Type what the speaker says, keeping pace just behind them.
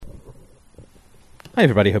Hi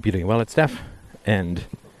everybody, hope you're doing well. It's Steph and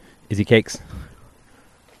Izzy Cakes.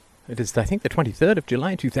 It is, I think, the 23rd of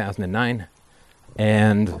July 2009,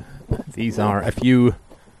 and these are a few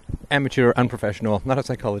amateur, unprofessional, not a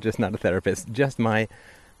psychologist, not a therapist, just my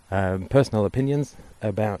personal opinions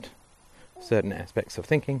about certain aspects of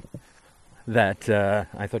thinking that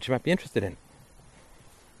I thought you might be interested in.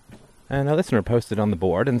 And a listener posted on the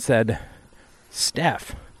board and said,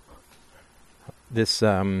 Steph, this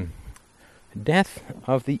death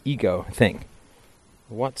of the ego thing.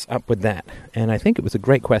 What's up with that? And I think it was a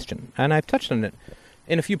great question. And I've touched on it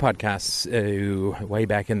in a few podcasts way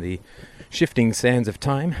back in the shifting sands of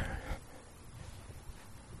time.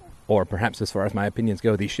 Or perhaps, as far as my opinions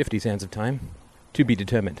go, the shifty sands of time. To be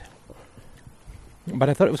determined. But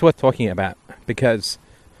I thought it was worth talking about because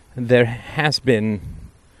there has been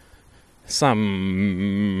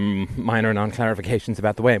some minor non-clarifications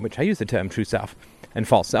about the way in which I use the term true self and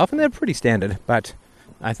false self, and they're pretty standard, but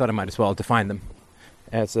I thought I might as well define them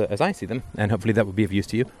as I see them, and hopefully that will be of use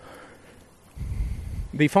to you.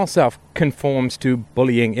 The false self conforms to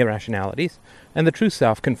bullying irrationalities, and the true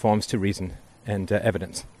self conforms to reason and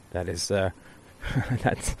evidence. That is,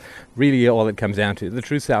 that's really all it comes down to. The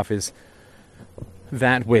true self is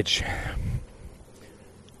that which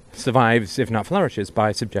survives, if not flourishes,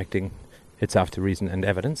 by subjecting itself to reason and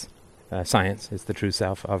evidence. Science is the true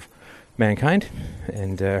self of mankind,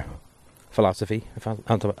 and philosophy,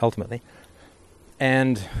 ultimately.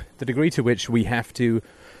 And the degree to which we have to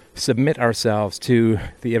submit ourselves to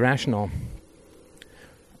the irrational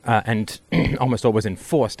and almost always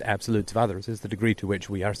enforced absolutes of others is the degree to which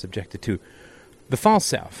we are subjected to the false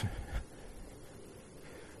self.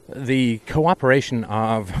 The cooperation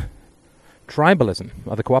of tribalism,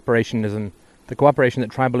 or the cooperation that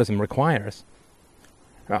tribalism requires,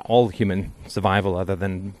 all human survival other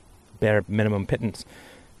than bare minimum pittance,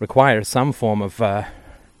 requires some form of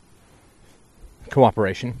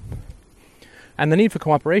cooperation. And the need for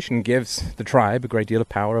cooperation gives the tribe a great deal of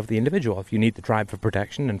power over the individual. If you need the tribe for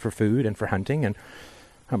protection and for food and for hunting, and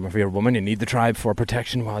if you're a woman, you need the tribe for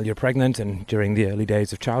protection while you're pregnant and during the early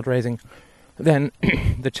days of child raising, then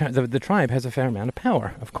the tribe has a fair amount of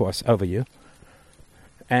power, of course, over you,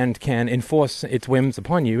 and can enforce its whims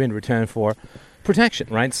upon you in return for protection,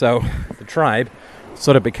 right? So the tribe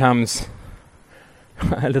sort of becomes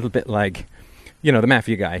a little bit like, the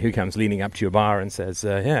mafia guy who comes leaning up to your bar and says,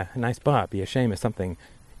 yeah, nice bar, be a shame if something,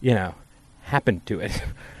 happened to it.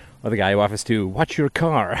 Or the guy who offers to watch your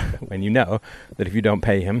car when you know that if you don't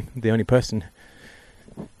pay him, the only person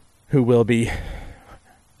who will be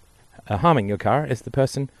harming your car is the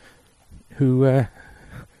person who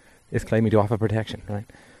is claiming to offer protection, right?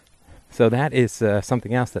 So that is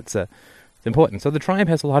something else that's important. So the tribe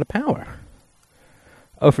has a lot of power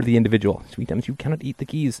over the individual. Sweet Tums, you cannot eat the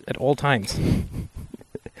keys at all times.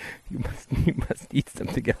 you must eat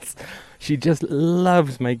something else. She just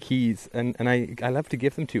loves my keys, and I love to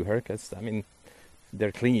give them to her because,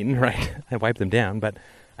 they're clean, right? I wipe them down, but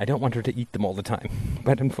I don't want her to eat them all the time.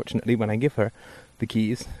 But unfortunately, when I give her the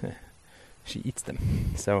keys, she eats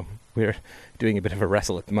them. So we're doing a bit of a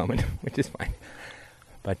wrestle at the moment, which is fine.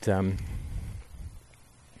 But,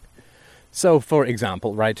 so for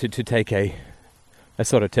example, right, to take a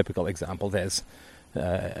sort of typical example, there's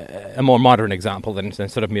a more modern example than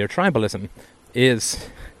sort of mere tribalism, is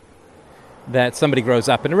that somebody grows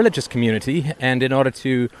up in a religious community, and in order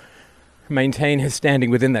to maintain his standing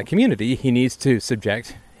within that community, he needs to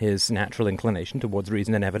subject his natural inclination towards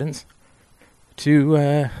reason and evidence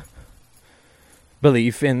to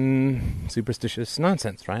belief in superstitious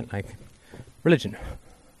nonsense, right? Like religion.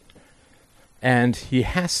 And he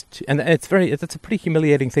has to, and that's a pretty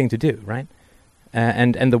humiliating thing to do, right?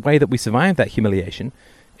 And the way that we survive that humiliation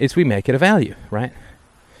is we make it a value, right?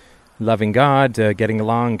 Loving God, getting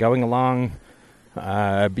along, going along,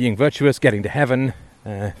 being virtuous, getting to heaven,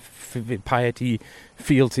 piety,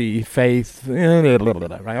 fealty, faith,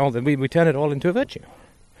 right? We turn it all into a virtue.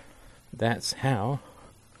 That's how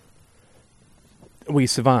we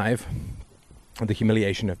survive the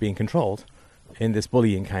humiliation of being controlled in this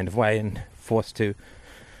bullying kind of way and forced to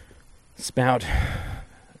spout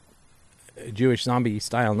Jewish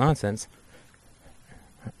zombie-style nonsense.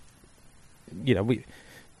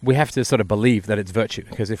 We have to sort of believe that it's virtue,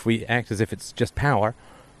 because if we act as if it's just power,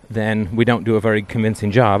 then we don't do a very convincing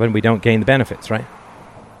job and we don't gain the benefits, right?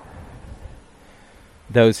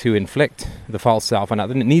 Those who inflict the false self on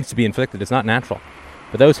others, and it needs to be inflicted, it's not natural,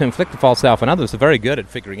 but those who inflict the false self on others are very good at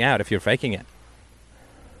figuring out if you're faking it.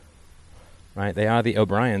 Right? They are the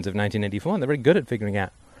O'Briens of 1984, and they're very good at figuring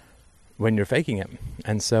out when you're faking it.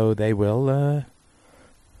 And so they will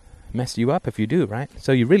mess you up if you do, right?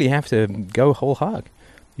 So you really have to go whole hog.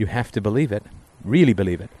 You have to believe it, really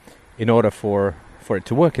believe it, in order for it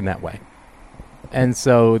to work in that way. And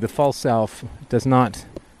so the false self does not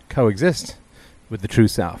coexist with the true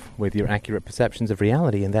self, with your accurate perceptions of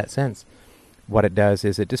reality in that sense. What it does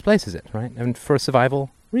is it displaces it, right? And for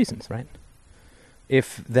survival reasons, right?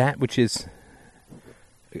 If that which is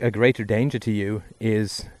a greater danger to you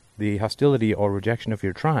is the hostility or rejection of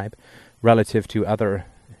your tribe relative to other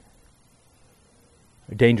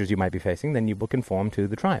dangers you might be facing, then you will conform to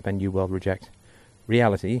the tribe and you will reject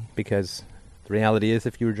reality, because the reality is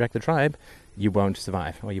if you reject the tribe, you won't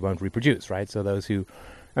survive or you won't reproduce, right? So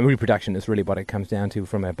reproduction is really what it comes down to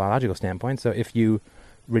from a biological standpoint. So if you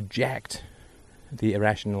reject the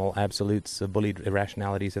irrational absolutes, the bullied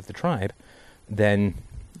irrationalities of the tribe, then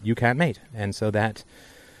you can't mate. And so that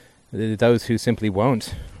those who simply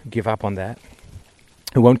won't give up on that,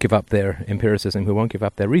 who won't give up their empiricism, who won't give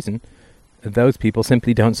up their reason, those people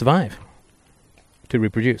simply don't survive to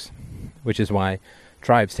reproduce, which is why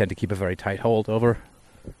tribes tend to keep a very tight hold over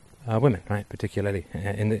women, right? Particularly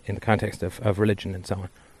in the context of religion and so on.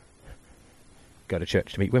 Go to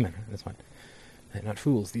church to meet women. That's fine. They're not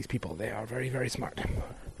fools, these people. They are very, very smart.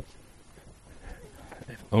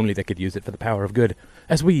 If only they could use it for the power of good,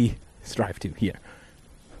 as we strive to here.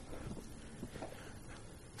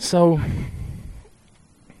 So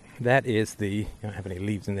that is the... You don't have any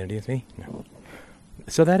leaves in there, do you see? No.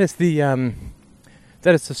 So that is the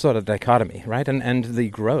sort of dichotomy, right? And the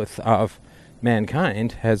growth of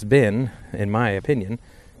mankind has been, in my opinion,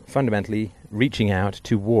 fundamentally reaching out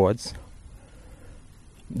towards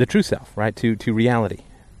the true self, right? To reality,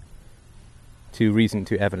 to reason,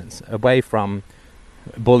 to evidence, away from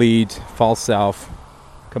bullied, false self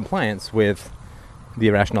compliance with the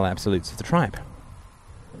irrational absolutes of the tribe.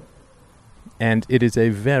 And it is a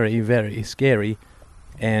very, very scary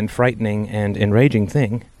and frightening and enraging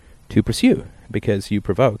thing to pursue, because you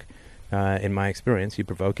provoke, in my experience, you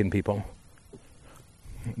provoke in people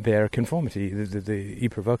their conformity. You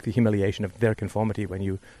provoke the humiliation of their conformity when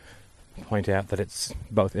you point out that it's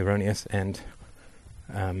both erroneous and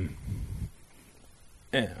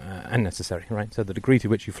unnecessary, right? So the degree to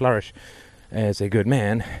which you flourish as a good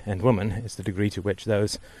man and woman is the degree to which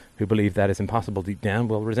those who believe that is impossible deep down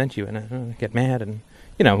will resent you and get mad. And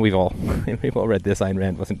we've all read this. Ayn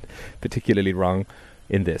Rand wasn't particularly wrong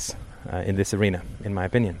in this arena, in my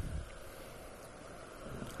opinion.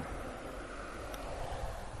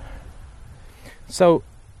 So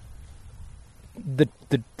the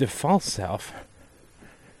false self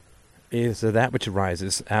is that which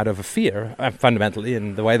arises out of a fear, fundamentally,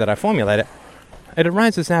 in the way that I formulate it. It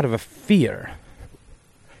arises out of a fear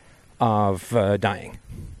of dying,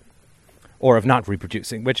 or of not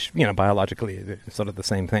reproducing, which, biologically is sort of the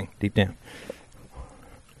same thing, deep down.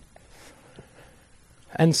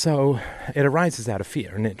 And so it arises out of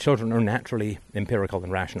fear, and children are naturally empirical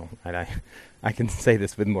and rational. Right? I can say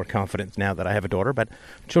this with more confidence now that I have a daughter, but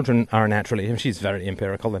children are naturally, she's very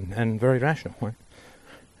empirical and very rational. Right?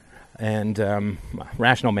 And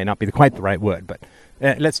rational may not be quite the right word, but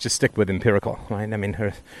let's just stick with empirical. Right? I mean,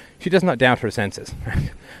 she does not doubt her senses.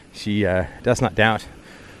 Right? She does not doubt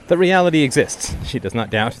that reality exists. She does not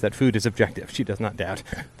doubt that food is objective. She does not doubt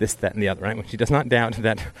this, that, and the other. Right? She does not doubt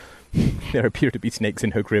that there appear to be snakes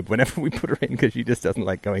in her crib whenever we put her in, because she just doesn't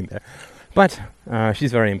like going there. But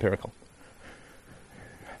she's very empirical.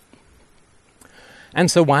 And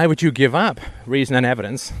so why would you give up reason and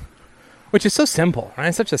evidence, which is so simple, right?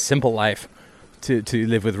 It's such a simple life to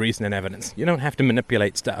live with reason and evidence. You don't have to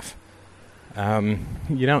manipulate stuff.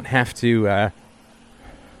 You don't have to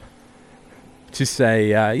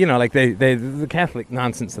say, like the Catholic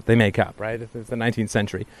nonsense that they make up, right? It's the 19th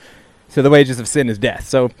century. So the wages of sin is death.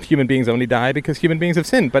 So human beings only die because human beings have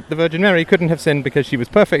sinned. But the Virgin Mary couldn't have sinned because she was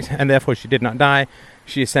perfect, and therefore she did not die.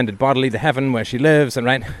 She ascended bodily to heaven where she lives, and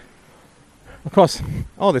right? Of course,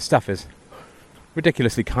 all this stuff is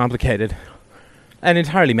ridiculously complicated and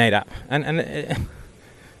entirely made up. And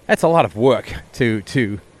that's a lot of work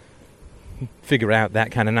to figure out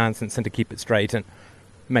that kind of nonsense and to keep it straight and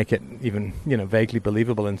make it even, vaguely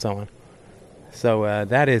believable and so on. So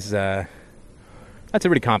that's a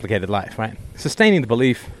really complicated life, right? Sustaining the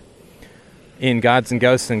belief in gods and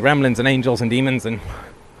ghosts and gremlins and angels and demons, and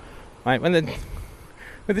right when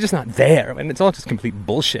they're just not there, and it's all just complete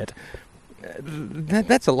bullshit.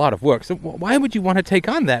 That's a lot of work. So why would you want to take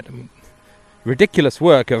on that ridiculous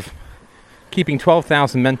work of keeping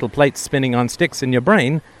 12,000 mental plates spinning on sticks in your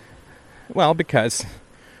brain? Well, because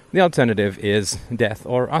the alternative is death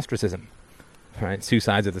or ostracism. Right? Two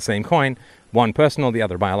sides of the same coin, one personal, the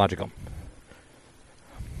other biological.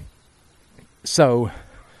 So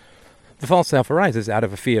the false self arises out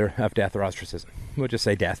of a fear of death or ostracism. We'll just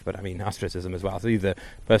say death, but I mean ostracism as well. So either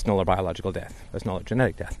personal or biological death, personal or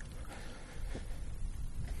genetic death.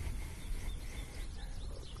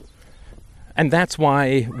 And that's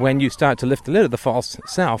why when you start to lift the lid of the false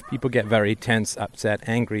self, people get very tense, upset,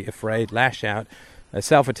 angry, afraid, lash out,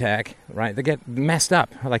 self-attack, right? They get messed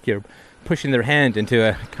up, like you're pushing their hand into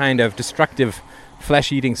a kind of destructive,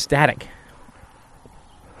 flesh-eating static.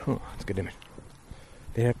 Oh, that's a good image.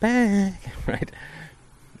 They're back, right?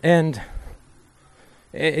 And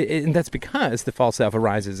that's because the false self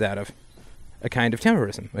arises out of a kind of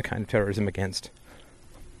terrorism against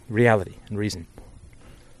reality and reason.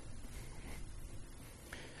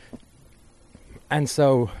 And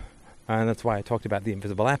so, that's why I talked about the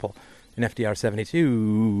invisible apple in FDR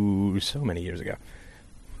 72 so many years ago.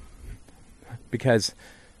 Because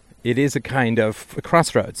it is a kind of a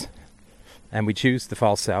crossroads. And we choose the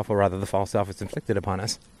false self, or rather the false self is inflicted upon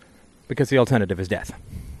us, because the alternative is death.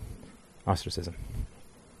 Ostracism.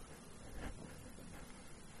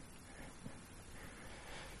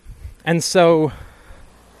 And so,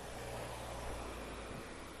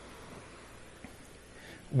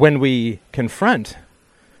 when we confront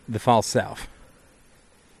the false self,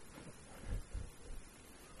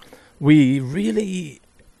 we really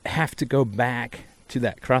have to go back to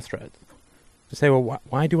that crossroads to say, well,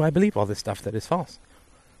 why do I believe all this stuff that is false?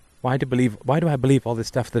 Why do I believe all this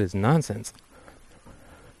stuff that is nonsense?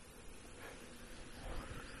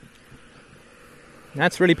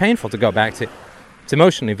 That's really painful to go back to. It's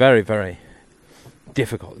emotionally very, very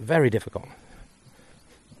difficult, very difficult.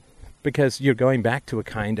 Because you're going back to a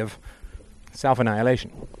kind of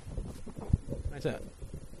self-annihilation. That's it.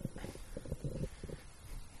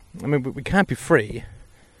 I mean, we can't be free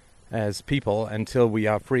as people until we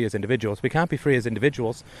are free as individuals. We can't be free as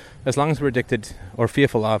individuals as long as we're addicted or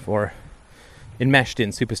fearful of or enmeshed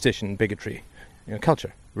in superstition, bigotry,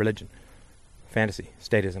 culture, religion, fantasy,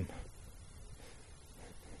 statism.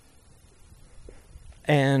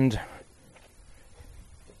 And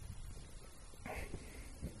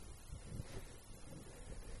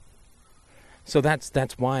so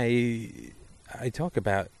that's why I talk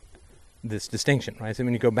about this distinction, right? So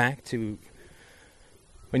when you go back to,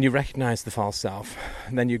 when you recognize the false self,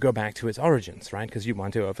 then you go back to its origins, right? Because you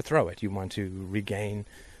want to overthrow it. You want to regain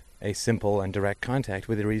a simple and direct contact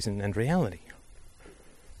with the reason and reality.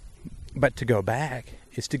 But to go back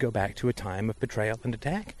is to go back to a time of betrayal and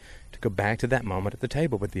attack. To go back to that moment at the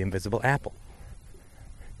table with the invisible apple.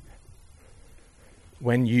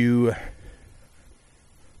 When you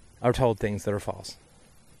are told things that are false.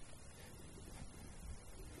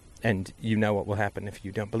 And you know what will happen if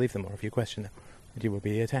you don't believe them or if you question them. That you will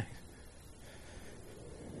be attacked.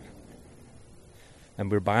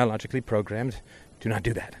 And we're biologically programmed to not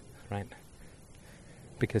do that, right?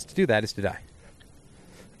 Because to do that is to die.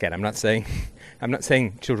 Again, I'm not saying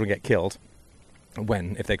children get killed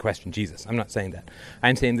if they question Jesus. I'm not saying that.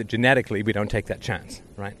 I'm saying that genetically we don't take that chance,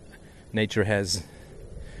 right? Nature has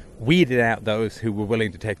weeded out those who were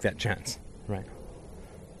willing to take that chance, right?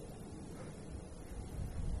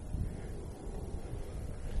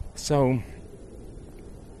 So,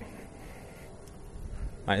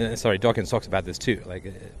 Dawkins talks about this too.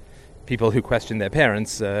 Like, people who questioned their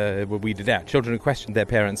parents were weeded out. Children who questioned their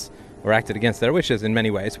parents or acted against their wishes in many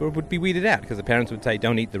ways would be weeded out, because the parents would say,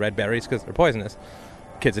 don't eat the red berries because they're poisonous.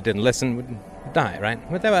 Kids that didn't listen would die, right?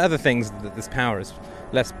 But there were other things that this power is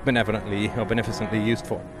less benevolently or beneficently used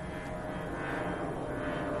for.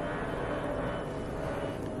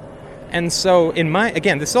 And so,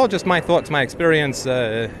 again, this is all just my thoughts, my experience,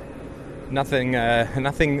 nothing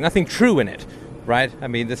true in it, right? I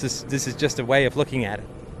mean, this is just a way of looking at it.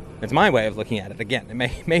 It's my way of looking at it. Again, it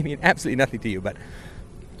may mean absolutely nothing to you,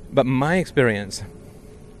 but my experience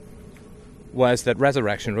was that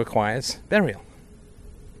resurrection requires burial.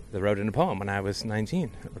 I wrote in a poem when I was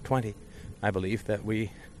 19 or 20, I believe, that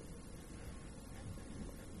we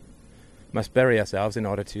must bury ourselves in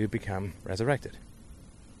order to become resurrected.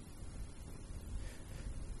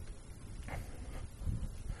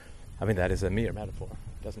 I mean, that is a mere metaphor.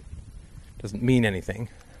 It doesn't mean anything.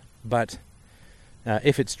 But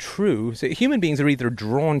if it's true, so human beings are either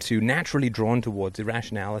naturally drawn towards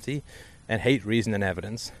irrationality and hate reason and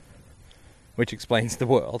evidence, which explains the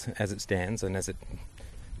world as it stands and as it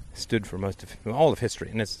stood for all of history,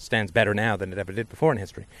 and it stands better now than it ever did before in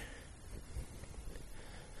history.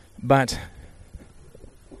 But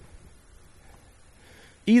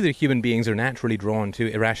either human beings are naturally drawn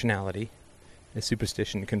to irrationality,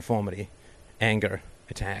 superstition, conformity, anger,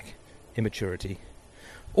 attack, immaturity,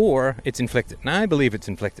 or it's inflicted. Now, I believe it's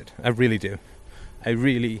inflicted. I really do.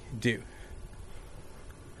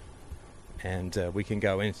 And we can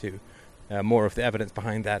go into more of the evidence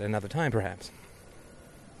behind that another time, perhaps.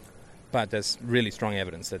 But there's really strong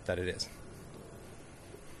evidence that it is.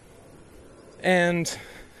 And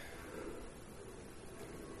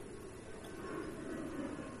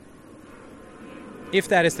if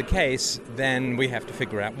that is the case, then we have to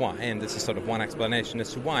figure out why. And this is sort of one explanation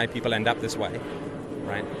as to why people end up this way,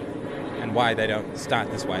 right? And why they don't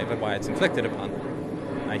start this way, but why it's inflicted upon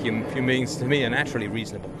them. Human beings, to me, are naturally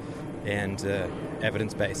reasonable and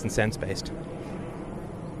evidence-based and sense-based.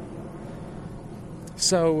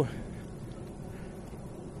 So,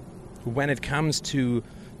 when it comes to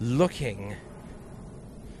looking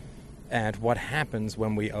at what happens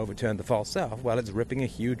when we overturn the false self, well, it's ripping a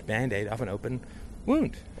huge band-aid off an open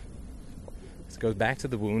wound. This goes back to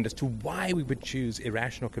the wound as to why we would choose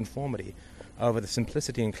irrational conformity over the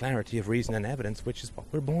simplicity and clarity of reason and evidence, which is what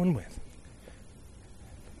we're born with.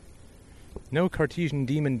 No Cartesian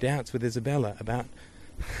demon doubts with Isabella about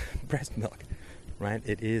breast milk, right?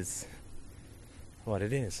 It is what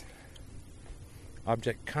it is.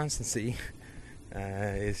 Object constancy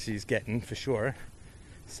is she's getting, for sure,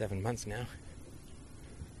 7 months now.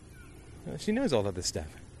 She knows all of this stuff.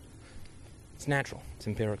 It's natural. It's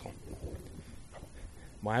empirical.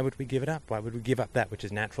 Why would we give it up? Why would we give up that which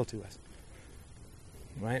is natural to us?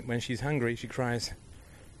 Right? When she's hungry, she cries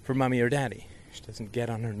for mommy or daddy. She doesn't get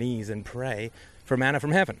on her knees and pray for manna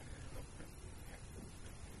from heaven.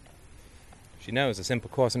 She knows the simple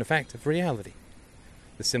cause and effect of reality.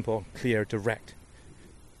 The simple, clear, direct,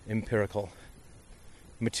 empirical,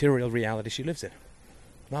 material reality she lives in.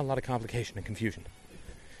 Not a lot of complication and confusion.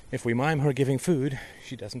 If we mime her giving food,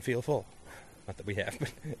 she doesn't feel full. Not that we have,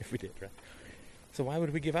 but if we did, right? So why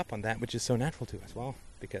would we give up on that which is so natural to us? Well,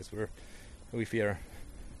 because we fear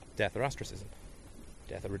death or ostracism,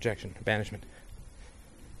 death or rejection, or banishment.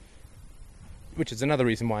 Which is another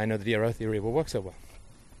reason why I know the DRO theory will work so well.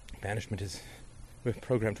 Banishment is, we're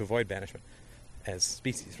programmed to avoid banishment as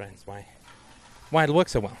species, right? That's why it'll work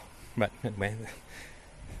so well. But anyway,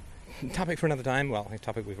 topic for another time. Well, a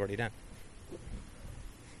topic we've already done.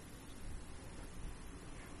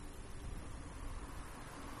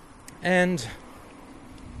 And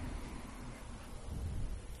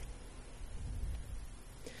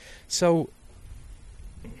so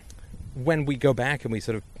when we go back and we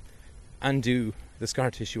sort of undo the scar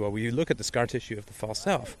tissue, or we look at the scar tissue of the false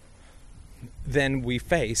self, then we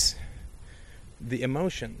face the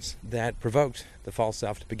emotions that provoked the false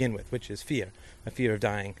self to begin with, which is fear, a fear of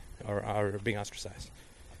dying or being ostracized.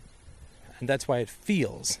 And that's why it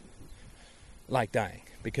feels like dying,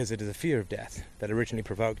 because it is a fear of death that originally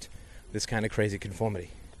provoked this kind of crazy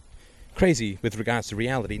conformity. Crazy with regards to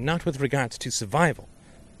reality, not with regards to survival,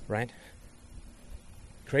 right?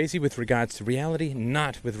 Crazy with regards to reality,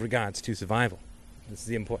 not with regards to survival. This is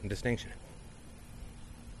the important distinction.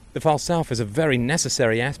 The false self is a very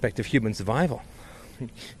necessary aspect of human survival. And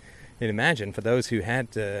imagine, for those who had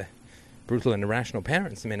brutal and irrational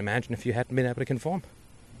parents, imagine if you hadn't been able to conform.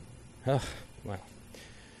 Oh, well.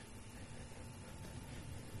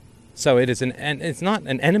 So it is and it's not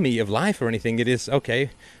an enemy of life or anything. It is, okay,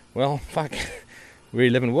 well, fuck. We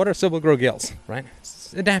live in water, so we'll grow gills, right?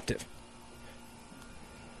 It's adaptive.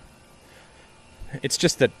 It's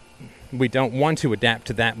just that we don't want to adapt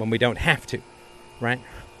to that when we don't have to, right?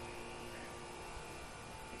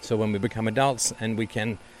 So when we become adults and we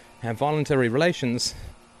can have voluntary relations,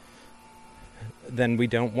 then we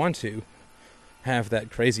don't want to have that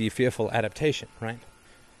crazy, fearful adaptation, right?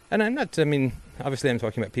 And obviously I'm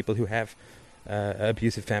talking about people who have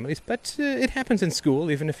abusive families, but it happens in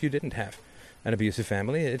school, even if you didn't have an abusive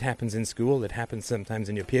family. It happens in school, it happens sometimes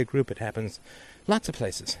in your peer group, it happens lots of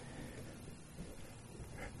places.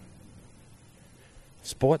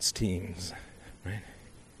 Sports teams, right?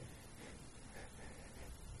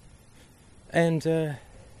 And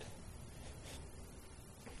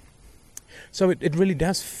so it really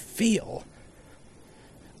does feel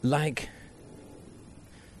like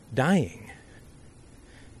dying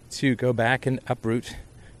to go back and uproot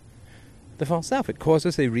the false self. It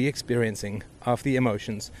causes a re-experiencing of the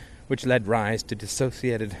emotions which led rise to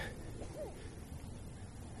dissociated,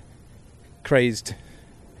 crazed,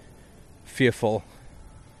 fearful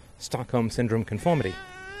Stockholm Syndrome conformity.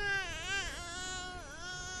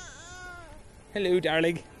 Hello,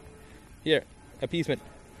 darling. Here, appeasement.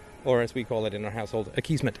 Or as we call it in our household,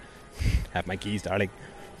 akeyesment. Have my keys, darling.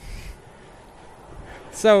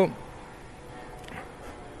 So,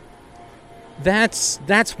 that's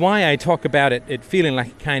why I talk about it feeling like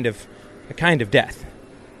a kind of death.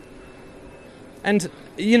 And,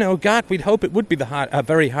 God, we'd hope it would be a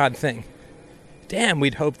very hard thing. Damn,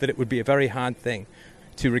 we'd hope that it would be a very hard thing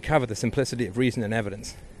to recover the simplicity of reason and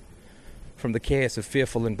evidence from the chaos of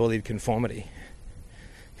fearful and bullied conformity.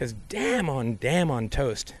 Because damn on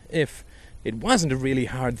toast, if it wasn't a really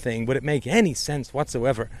hard thing, would it make any sense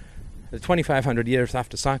whatsoever that 2,500 years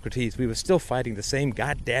after Socrates, we were still fighting the same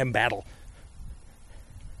goddamn battle?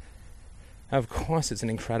 Of course it's an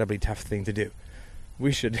incredibly tough thing to do.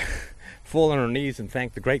 We should fall on our knees and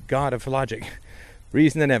thank the great God of logic,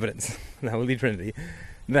 reason and evidence, the Holy Trinity,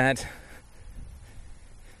 that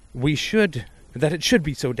it should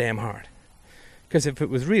be so damn hard. Because if it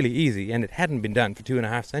was really easy and it hadn't been done for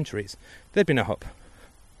 2.5 centuries, there'd be no hope.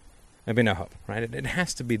 There'd be no hope, right? It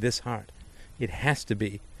has to be this hard. It has to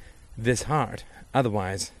be this hard.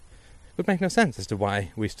 Otherwise, it would make no sense as to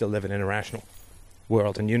why we still live in an irrational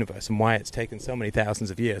world and universe, and why it's taken so many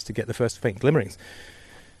thousands of years to get the first faint glimmerings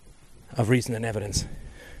of reason and evidence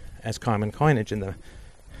as common coinage in the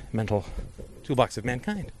mental toolbox of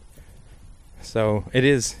mankind. So it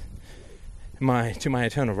is to my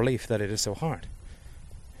eternal relief that it is so hard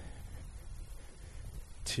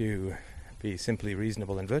to be simply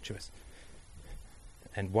reasonable and virtuous,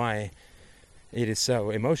 and why it is so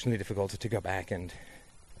emotionally difficult to go back and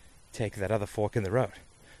take that other fork in the road,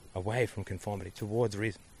 away from conformity towards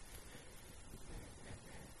reason.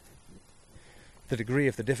 The degree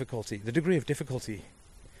of difficulty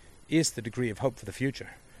is the degree of hope for the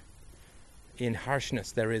future. In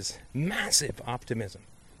harshness there is massive optimism.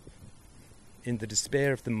 In the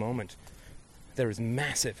despair of the moment there is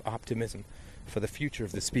massive optimism for the future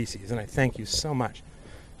of the species. And I thank you so much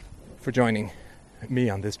for joining me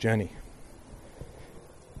on this journey.